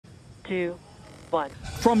2, 1.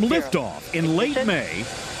 From liftoff in late May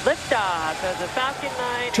Liftoff of the Falcon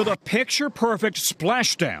 9 to the picture-perfect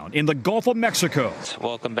splashdown in the Gulf of Mexico.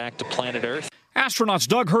 Welcome back to planet Earth. Astronauts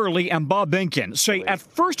Doug Hurley and Bob Behnken say at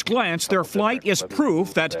first glance their flight is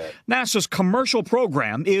proof that NASA's commercial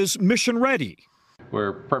program is mission-ready.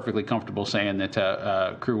 We're perfectly comfortable saying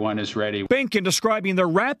that Crew 1 is ready. Behnken describing their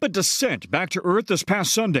rapid descent back to Earth this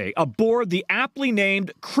past Sunday aboard the aptly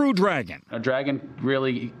named Crew Dragon. A Dragon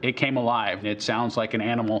really, it came alive. It sounds like an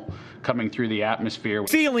animal coming through the atmosphere.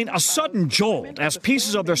 Feeling a sudden jolt as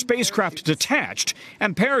pieces of their spacecraft detached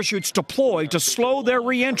and parachutes deployed to slow their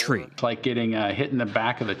re-entry. It's like getting hit in the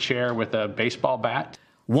back of the chair with a baseball bat.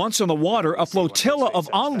 Once in the water, a flotilla of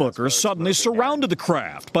onlookers suddenly surrounded the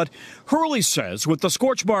craft. But Hurley says with the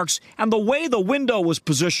scorch marks and the way the window was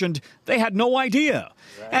positioned, they had no idea.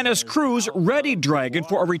 And as crews readied Dragon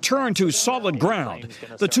for a return to solid ground,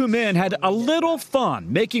 the two men had a little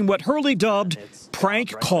fun making what Hurley dubbed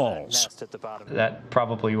prank calls. That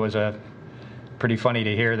probably was pretty funny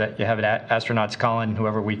to hear that you have astronauts calling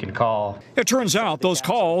whoever we can call. It turns out those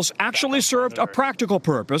calls actually served a practical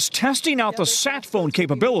purpose, testing out the sat phone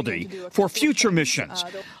capability for future missions.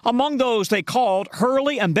 Among those, they called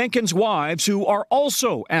Hurley and Behnken's wives, who are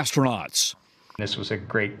also astronauts. This was a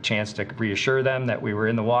great chance to reassure them that we were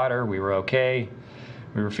in the water, we were okay,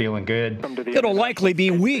 we were feeling good. It'll likely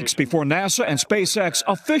be weeks before NASA and SpaceX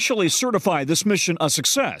officially certify this mission a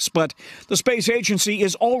success, but the space agency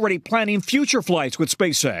is already planning future flights with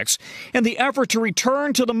SpaceX in the effort to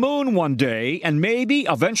return to the moon one day and maybe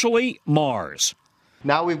eventually Mars.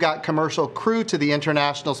 Now we've got commercial crew to the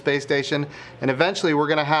International Space Station, and eventually we're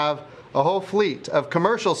going to have a whole fleet of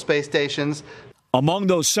commercial space stations. Among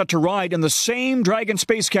those set to ride in the same Dragon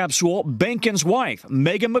space capsule, Behnken's wife,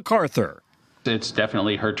 Megan MacArthur. It's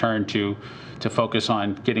definitely her turn to focus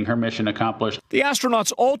on getting her mission accomplished. The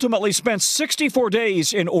astronauts ultimately spent 64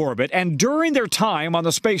 days in orbit, and during their time on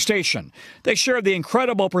the space station, they shared the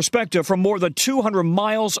incredible perspective from more than 200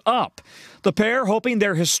 miles up. The pair hoping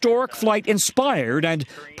their historic flight inspired and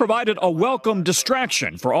provided a welcome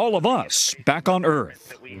distraction for all of us back on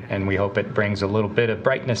Earth. And we hope it brings a little bit of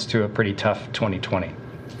brightness to a pretty tough 2020.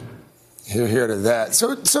 Hear to that.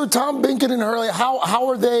 So Tom, Behnken, and Hurley, how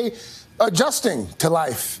are they adjusting to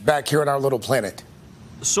life back here on our little planet?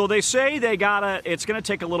 So they say it's going to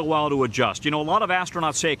take a little while to adjust. You know, a lot of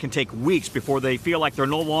astronauts say it can take weeks before they feel like they're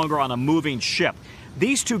no longer on a moving ship.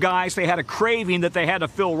 These two guys, they had a craving that they had to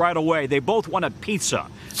fill right away. They both wanted pizza.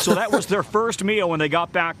 So that was their first meal when they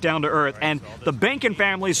got back down to Earth. And the Behnken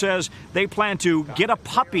family says they plan to get a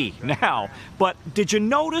puppy now. But did you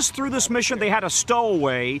notice through this mission they had a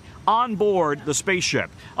stowaway on board the spaceship?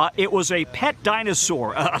 It was a pet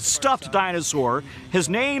dinosaur, a stuffed dinosaur. His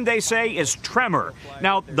name, they say, is Tremor.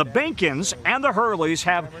 Now, the Behnkens and the Hurleys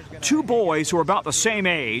have two boys who are about the same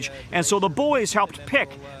age. And so the boys helped pick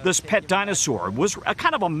this pet dinosaur. It was a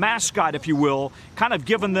kind of a mascot, if you will, kind of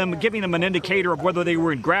giving them an indicator of whether they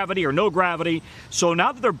were in gravity or no gravity. So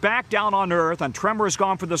now that they're back down on Earth and Tremor has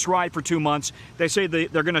gone for this ride for 2 months, they say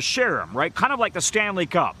they're going to share him, right? Kind of like the Stanley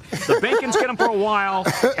Cup. The Behnkens get him for a while,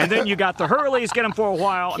 and then you got the Hurleys get him for a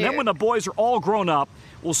while, and then when the boys are all grown up,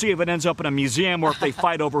 we'll see if it ends up in a museum or if they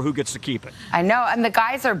fight over who gets to keep it. I know, and the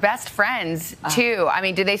guys are best friends, too. I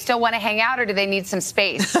mean, do they still want to hang out, or do they need some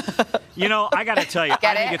space? You know, I got to tell you,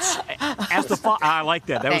 I think it's, as the I like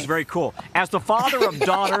that. That was very cool. As the father of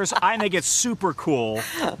daughters, I think it's super cool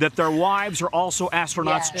that their wives are also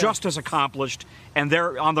astronauts, just as accomplished, and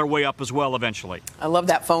they're on their way up as well eventually. I love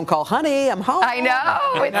that phone call. Honey, I'm home. I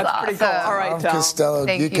know. It's That's awesome. pretty cool. All right, Tom. Costello,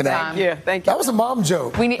 Thank you, Tom. Yeah, thank you. That was a mom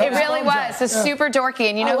joke. It really was. It's super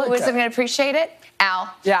dorky. And you know who wasn't going to appreciate it?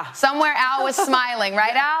 Al. Yeah. Somewhere Al was smiling,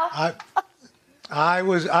 right, Al? I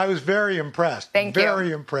was very impressed. Thank you.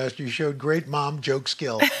 Very impressed. You showed great mom joke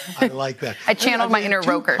skills. I like that. I channeled my inner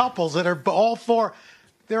Roker. Couples that are all four.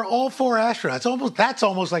 They're all four astronauts. That's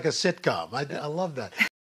almost like a sitcom. I love that.